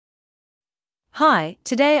Hi,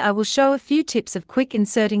 today I will show a few tips of quick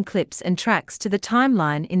inserting clips and tracks to the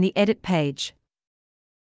timeline in the Edit page.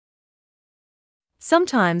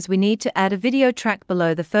 Sometimes we need to add a video track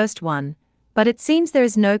below the first one, but it seems there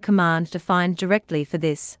is no command defined directly for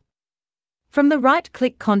this. From the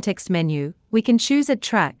right-click context menu, we can choose Add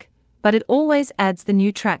Track, but it always adds the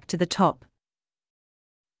new track to the top.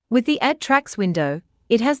 With the Add Tracks window,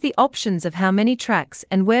 it has the options of how many tracks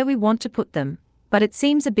and where we want to put them, but it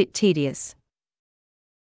seems a bit tedious.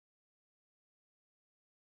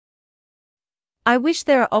 I wish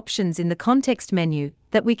there are options in the context menu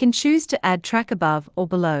that we can choose to add track above or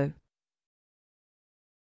below.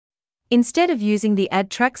 Instead of using the Add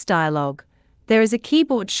Tracks dialog, there is a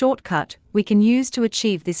keyboard shortcut we can use to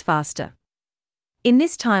achieve this faster. In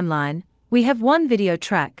this timeline, we have one video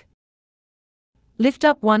track. Lift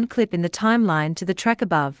up one clip in the timeline to the track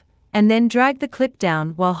above, and then drag the clip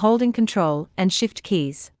down while holding Ctrl and Shift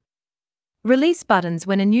keys. Release buttons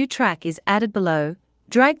when a new track is added below.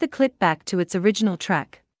 Drag the clip back to its original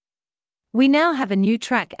track. We now have a new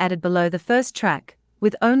track added below the first track,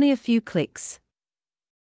 with only a few clicks.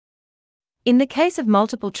 In the case of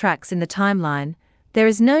multiple tracks in the timeline, there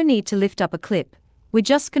is no need to lift up a clip. We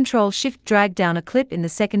just Ctrl Shift drag down a clip in the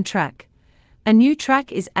second track. A new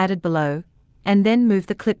track is added below, and then move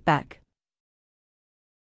the clip back.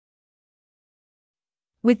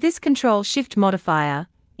 With this Ctrl Shift modifier,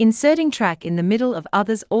 inserting track in the middle of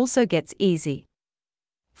others also gets easy.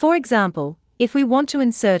 For example, if we want to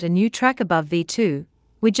insert a new track above V2,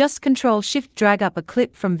 we just Ctrl Shift drag up a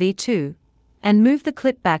clip from V2, and move the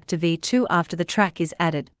clip back to V2 after the track is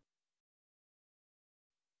added.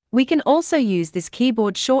 We can also use this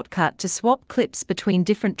keyboard shortcut to swap clips between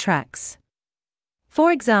different tracks.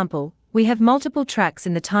 For example, we have multiple tracks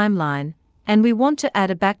in the timeline, and we want to add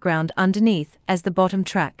a background underneath as the bottom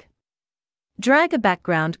track. Drag a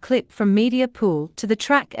background clip from Media Pool to the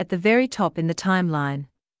track at the very top in the timeline.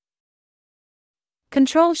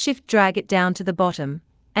 Ctrl Shift drag it down to the bottom,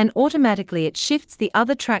 and automatically it shifts the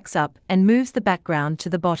other tracks up and moves the background to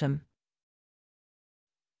the bottom.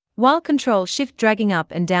 While Ctrl Shift dragging up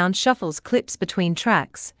and down shuffles clips between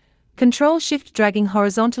tracks, Ctrl Shift dragging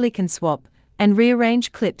horizontally can swap and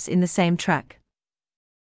rearrange clips in the same track.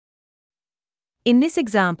 In this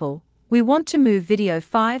example, we want to move video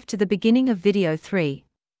 5 to the beginning of video 3.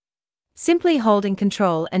 Simply holding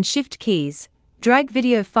Ctrl and Shift keys, drag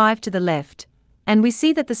video 5 to the left, and we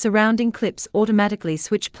see that the surrounding clips automatically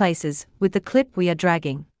switch places with the clip we are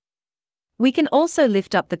dragging. We can also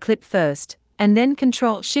lift up the clip first, and then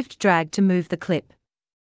Ctrl Shift drag to move the clip.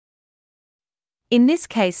 In this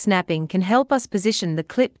case, snapping can help us position the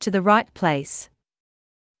clip to the right place.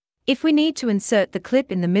 If we need to insert the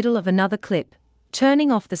clip in the middle of another clip,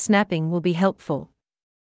 turning off the snapping will be helpful.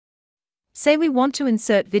 Say we want to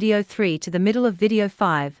insert video 3 to the middle of video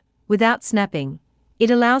 5, without snapping. It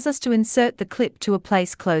allows us to insert the clip to a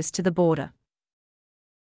place close to the border.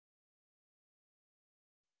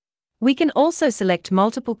 We can also select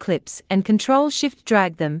multiple clips and Ctrl Shift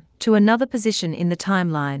drag them to another position in the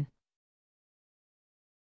timeline.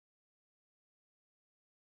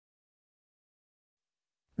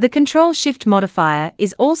 The Ctrl Shift modifier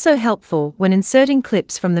is also helpful when inserting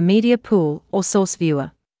clips from the media pool or source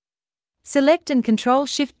viewer. Select and Ctrl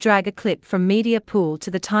Shift drag a clip from media pool to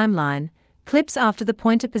the timeline. Clips after the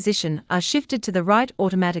pointer position are shifted to the right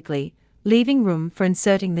automatically, leaving room for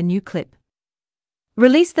inserting the new clip.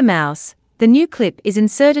 Release the mouse, the new clip is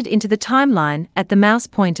inserted into the timeline at the mouse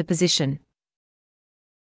pointer position.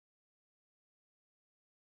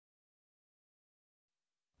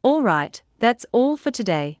 Alright, that's all for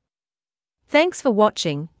today. Thanks for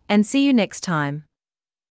watching, and see you next time.